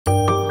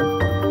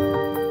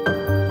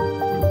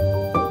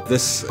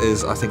This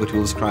is, I think, what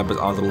we'll describe as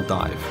our little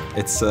dive.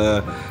 It's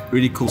a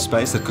really cool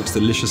space that cooks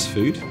delicious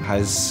food,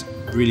 has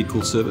really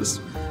cool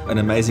service, an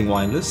amazing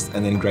wine list,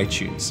 and then great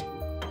tunes.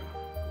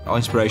 Our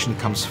inspiration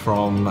comes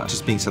from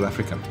just being South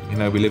African. You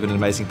know, we live in an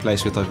amazing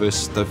place with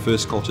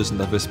diverse cultures and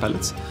diverse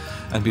palates,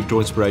 and we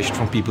draw inspiration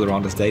from people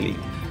around us daily.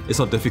 It's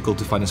not difficult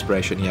to find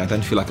inspiration here. I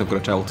don't feel like I've got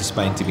to travel to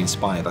Spain to be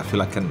inspired. I feel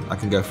like I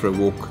can go for a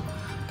walk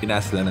in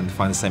Athlone and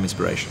find the same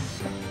inspiration.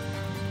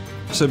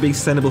 So being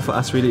sustainable for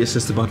us really is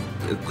just about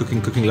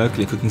cooking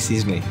locally, cooking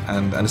seasonally,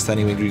 and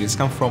understanding where ingredients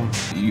come from.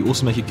 You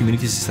also make your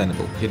community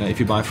sustainable. You know, if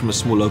you buy from a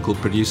small local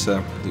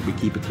producer, we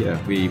keep it here.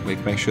 We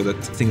make sure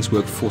that things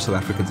work for South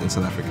Africans in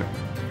South Africa.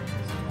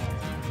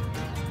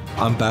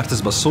 I'm Bertus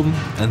Basson,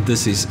 and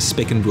this is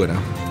Spek and Boda.